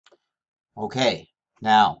Okay,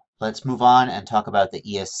 now let's move on and talk about the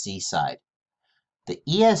ESC side. The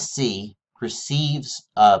ESC receives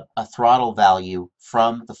a throttle value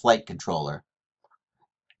from the flight controller,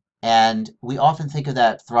 and we often think of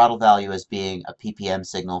that throttle value as being a PPM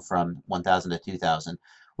signal from 1000 to 2000,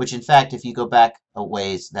 which in fact, if you go back a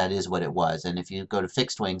ways, that is what it was. And if you go to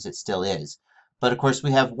fixed wings, it still is. But of course,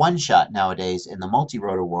 we have one shot nowadays in the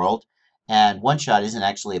multi-rotor world, and one shot isn't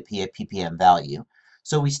actually a PPM value.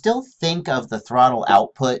 So we still think of the throttle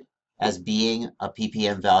output as being a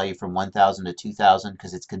PPM value from 1000 to 2000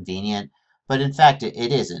 because it's convenient. But in fact, it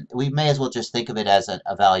isn't. We may as well just think of it as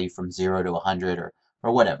a value from 0 to 100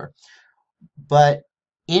 or whatever. But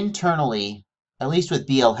internally, at least with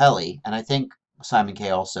BL Heli, and I think Simon K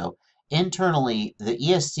also, internally, the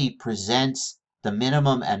ESC presents the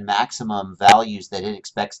minimum and maximum values that it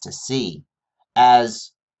expects to see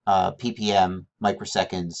as ppm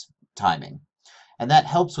microseconds timing. And that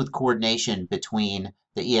helps with coordination between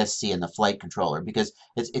the ESC and the flight controller because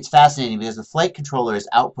it's fascinating because the flight controller is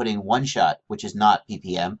outputting one shot, which is not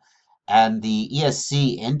ppm, and the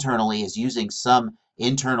ESC internally is using some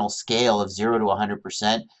internal scale of 0 to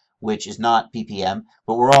 100%, which is not ppm,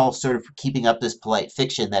 but we're all sort of keeping up this polite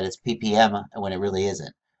fiction that it's ppm when it really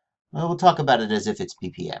isn't. Well, we'll talk about it as if it's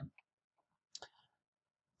ppm.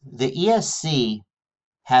 The ESC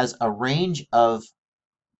has a range of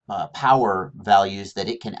power values that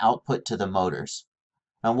it can output to the motors.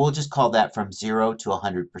 And we'll just call that from 0 to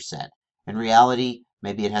 100%. In reality,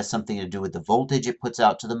 maybe it has something to do with the voltage it puts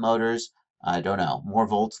out to the motors. I don't know, more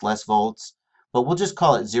volts, less volts. But we'll just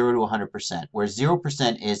call it 0 to 100%, where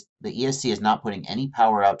 0% is the ESC is not putting any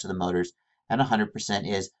power out to the motors, and 100%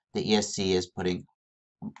 is the ESC is putting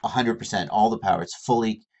 100% all the power. It's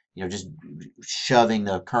fully, just shoving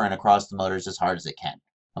the current across the motors as hard as it can.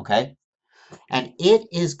 Okay? And it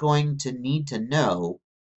is going to need to know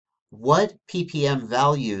what ppm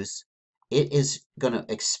values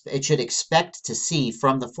it should expect to see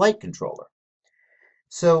from the flight controller.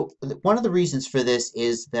 So one of the reasons for this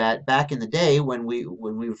is that back in the day when we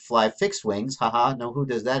would fly fixed wings, haha, no, who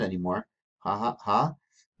does that anymore? Ha ha ha.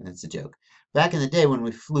 That's a joke. Back in the day when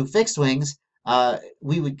we flew fixed wings, the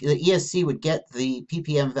ESC would get the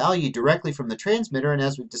ppm value directly from the transmitter, and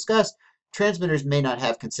as we've discussed, transmitters may not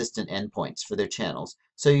have consistent endpoints for their channels,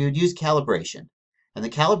 so you would use calibration. And the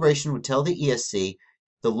calibration would tell the ESC,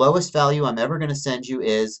 the lowest value I'm ever going to send you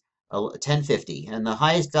is 1050, and the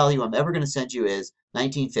highest value I'm ever going to send you is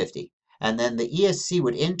 1950. And then the ESC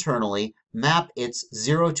would internally map its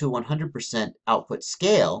 0 to 100% output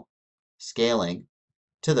scaling,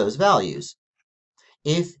 to those values.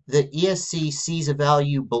 If the ESC sees a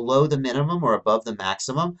value below the minimum or above the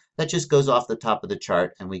maximum, that just goes off the top of the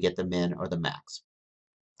chart and we get the min or the max.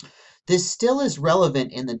 This still is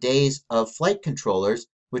relevant in the days of flight controllers,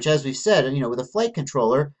 which, as we've said, with a flight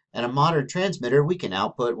controller and a modern transmitter, we can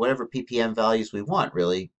output whatever ppm values we want,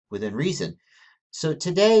 really, within reason. So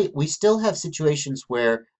today, we still have situations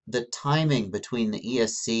where the timing between the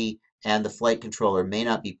ESC and the flight controller may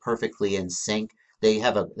not be perfectly in sync. They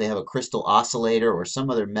have a crystal oscillator or some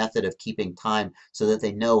other method of keeping time so that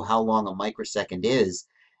they know how long a microsecond is,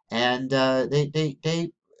 and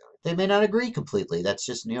they may not agree completely. That's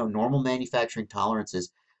just normal manufacturing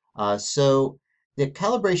tolerances. So the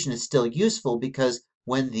calibration is still useful because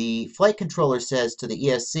when the flight controller says to the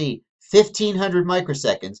ESC 1500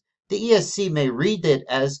 microseconds, the ESC may read it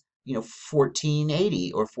as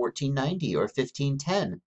 1480 or 1490 or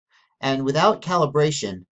 1510. And without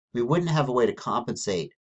calibration, we wouldn't have a way to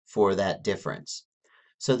compensate for that difference.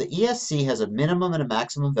 So the ESC has a minimum and a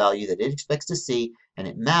maximum value that it expects to see, and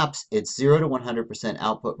it maps its 0 to 100%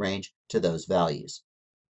 output range to those values.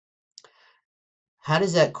 How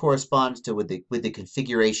does that correspond to with the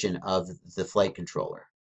configuration of the flight controller?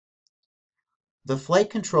 The flight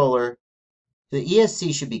controller, the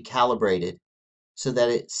ESC should be calibrated so that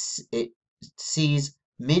it sees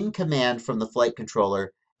min command from the flight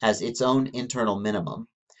controller as its own internal minimum.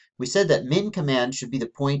 We said that min command should be the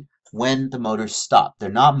point when the motors stop.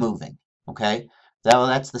 They're not moving, okay?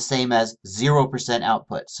 That's the same as 0%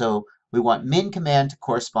 output. So we want min command to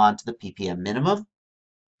correspond to the ppm minimum,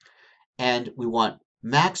 and we want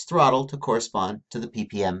max throttle to correspond to the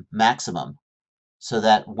ppm maximum, so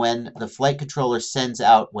that when the flight controller sends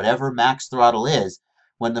out whatever max throttle is,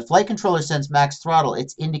 when the flight controller sends max throttle,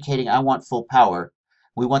 it's indicating I want full power.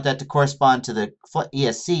 We want that to correspond to the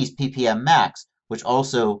ESC's ppm max, which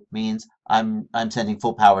also means I'm sending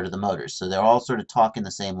full power to the motors. So they're all sort of talking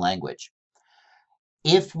the same language.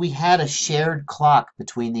 If we had a shared clock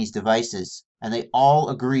between these devices and they all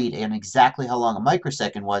agreed on exactly how long a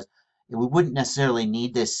microsecond was, we wouldn't necessarily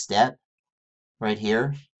need this step right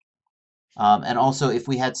here. And also, if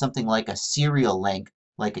we had something like a serial link,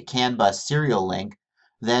 like a CAN bus serial link,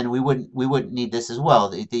 then we wouldn't need this as well.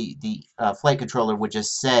 The flight controller would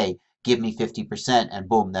just say, "Give me 50%," and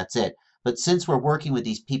boom, that's it. But since we're working with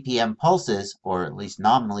these ppm pulses, or at least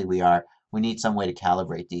nominally we are, we need some way to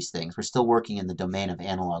calibrate these things. We're still working in the domain of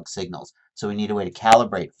analog signals, so we need a way to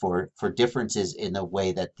calibrate for differences in the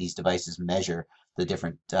way that these devices measure the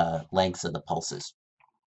different lengths of the pulses.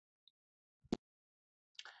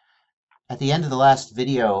 At the end of the last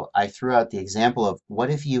video, I threw out the example of what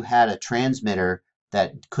if you had a transmitter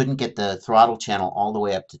that couldn't get the throttle channel all the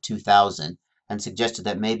way up to 2000 and suggested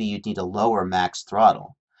that maybe you'd need a lower max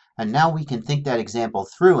throttle. And now we can think that example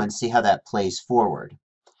through and see how that plays forward.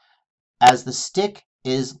 As the stick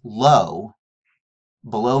is low,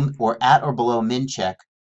 below or at or below min check,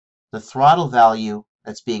 the throttle value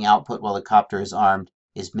that's being output while the copter is armed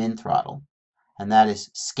is min throttle, and that is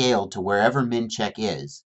scaled to wherever min check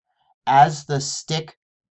is. As the stick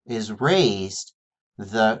is raised,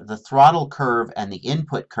 the throttle curve and the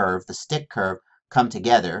input curve, the stick curve, come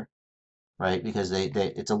together, right? Because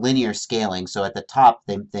it's a linear scaling. So at the top,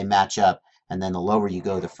 they match up, and then the lower you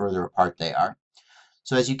go, the further apart they are.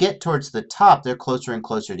 So as you get towards the top, they're closer and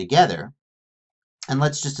closer together. And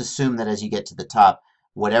let's just assume that as you get to the top,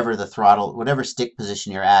 whatever the throttle, whatever stick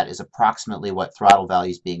position you're at is approximately what throttle value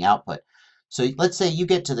is being output. So let's say you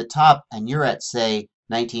get to the top and you're at, say,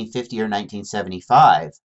 1950 or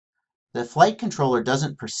 1975. The flight controller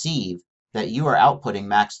doesn't perceive that you are outputting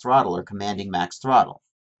max throttle or commanding max throttle.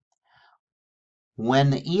 When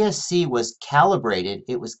the ESC was calibrated,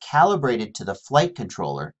 it was calibrated to the flight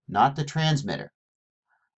controller, not the transmitter.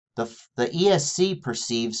 The ESC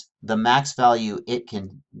perceives the max value it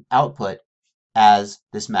can output as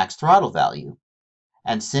this max throttle value.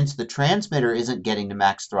 And since the transmitter isn't getting to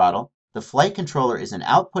max throttle, the flight controller isn't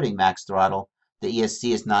outputting max throttle, the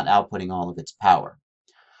ESC is not outputting all of its power.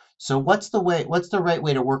 So what's the right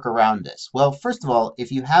way to work around this? Well, first of all,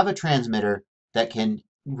 if you have a transmitter that can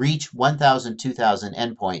reach 1000, 2000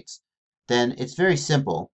 endpoints, then it's very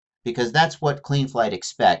simple because that's what Cleanflight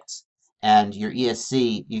expects. And your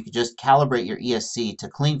ESC, you can just calibrate your ESC to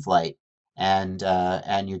Cleanflight and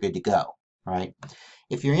you're good to go, right?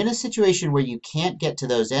 If you're in a situation where you can't get to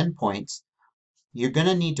those endpoints, you're going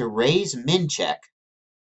to need to raise min check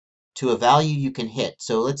to a value you can hit.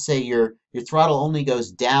 So let's say your throttle only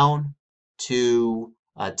goes down to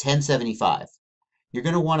 1075. You're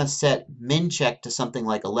going to want to set min check to something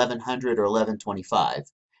like 1100 or 1125,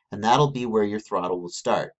 and that'll be where your throttle will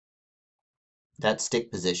start, that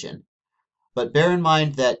stick position. But bear in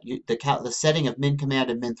mind that the setting of min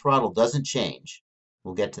command and min throttle doesn't change.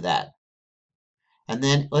 We'll get to that. And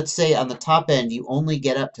then let's say on the top end, you only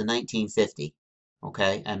get up to 1950,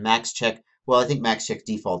 okay? And max check, well, I think max check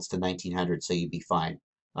defaults to 1900, so you'd be fine.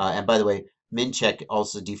 And by the way, min check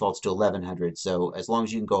also defaults to 1100, so as long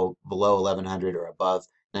as you can go below 1100 or above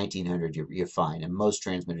 1900, you're fine. And most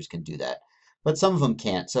transmitters can do that. But some of them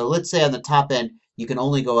can't. So let's say on the top end, you can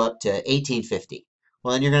only go up to 1850.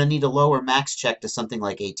 Well, then you're going to need to lower max check to something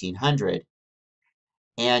like 1800,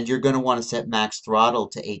 and you're going to want to set max throttle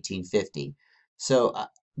to 1850. So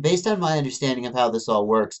based on my understanding of how this all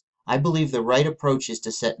works, I believe the right approach is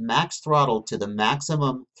to set max throttle to the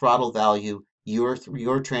maximum throttle value your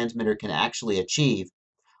transmitter can actually achieve,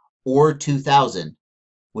 or 2000,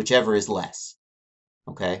 whichever is less.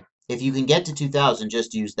 Okay? If you can get to 2000,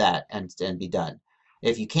 just use that and be done.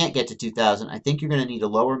 If you can't get to 2000, I think you're going to need a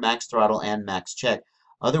lower max throttle and max check.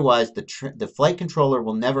 Otherwise, the flight controller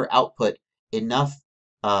will never output enough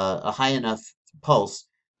a high enough pulse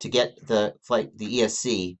to get the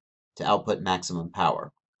ESC to output maximum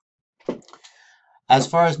power. As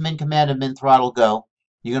far as min command and min throttle go,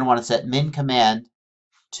 you're going to want to set min command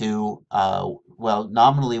to well,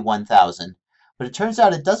 nominally 1000. But it turns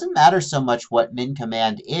out it doesn't matter so much what min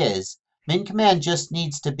command is. Min command just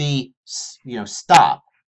needs to be, stop,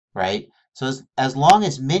 right? So as long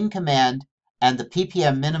as min command and the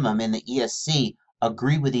ppm minimum in the ESC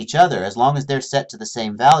agree with each other, as long as they're set to the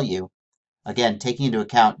same value, again, taking into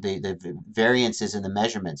account the variances in the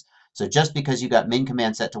measurements. So just because you got min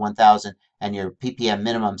command set to 1000 and your ppm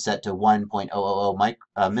minimum set to 1.000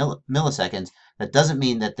 milliseconds, that doesn't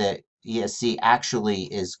mean that the ESC actually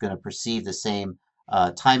is going to perceive the same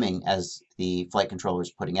timing as the flight controller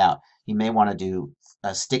is putting out. You may want to do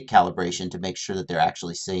a stick calibration to make sure that they're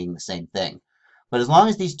actually seeing the same thing. But as long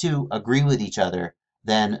as these two agree with each other,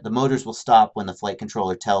 then the motors will stop when the flight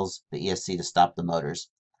controller tells the ESC to stop the motors.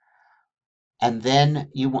 And then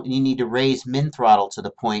you need to raise min throttle to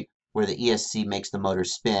the point where the ESC makes the motor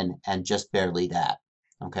spin, and just barely that.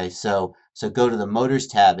 Okay, so go to the Motors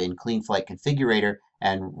tab in Cleanflight Configurator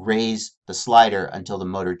and raise the slider until the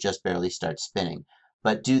motor just barely starts spinning.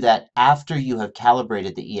 But do that after you have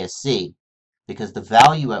calibrated the ESC, because the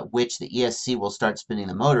value at which the ESC will start spinning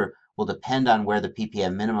the motor will depend on where the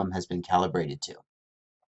PPM minimum has been calibrated to.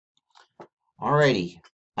 Alrighty,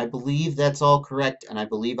 I believe that's all correct, and I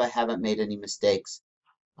believe I haven't made any mistakes.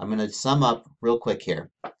 I'm going to sum up real quick here,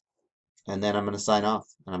 and then I'm going to sign off,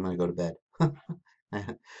 and I'm going to go to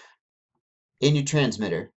bed. In your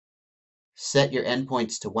transmitter, set your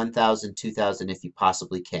endpoints to 1000, 2000 if you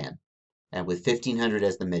possibly can, and with 1500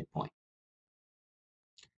 as the midpoint.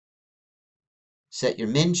 Set your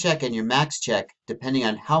min check and your max check depending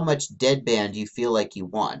on how much deadband you feel like you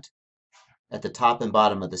want at the top and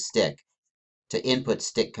bottom of the stick to input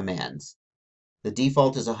stick commands. The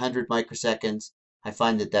default is 100 microseconds. I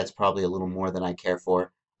find that that's probably a little more than I care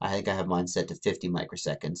for. I think I have mine set to 50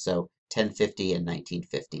 microseconds, so 1050 and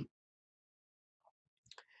 1950.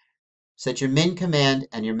 Set your min command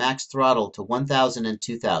and your max throttle to 1000 and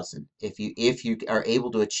 2000 if you are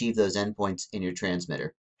able to achieve those endpoints in your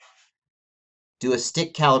transmitter. Do a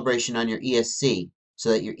stick calibration on your ESC so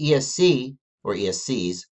that your ESC or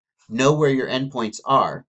ESCs know where your endpoints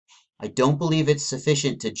are. I don't believe it's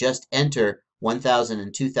sufficient to just enter 1000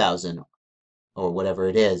 and 2000 or whatever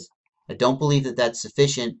it is. I don't believe that that's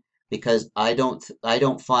sufficient because I don't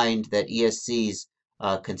find that ESCs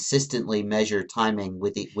consistently measure timing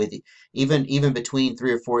with even between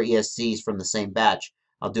 3 or 4 ESCs from the same batch.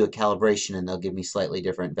 I'll do a calibration and they'll give me slightly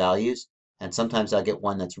different values, and sometimes I'll get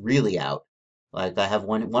one that's really out. Like I have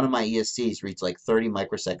one of my ESCs reads like 30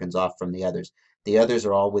 microseconds off from the others. The others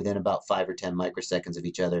are all within about 5 or 10 microseconds of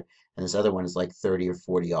each other, and this other one is like 30 or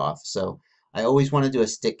 40 off. So I always want to do a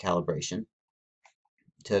stick calibration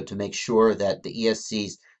to make sure that the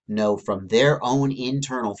ESCs know from their own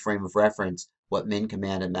internal frame of reference what min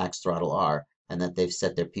command and max throttle are, and that they've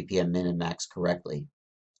set their PPM min and max correctly.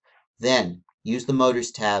 Then use the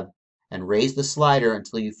motors tab and raise the slider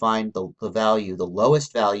until you find the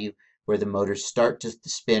lowest value where the motors start to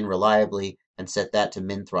spin reliably, and set that to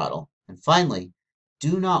min throttle. And finally,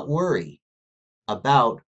 do not worry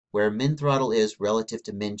about where min throttle is relative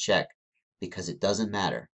to min check, because it doesn't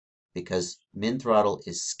matter, because min throttle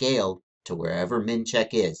is scaled to wherever min check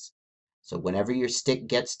is. So whenever your stick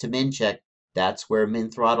gets to min check, that's where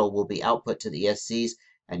min throttle will be output to the ESCs,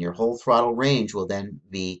 and your whole throttle range will then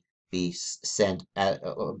be sent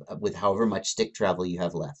with however much stick travel you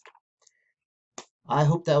have left. I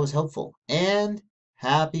hope that was helpful, and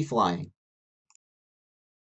happy flying.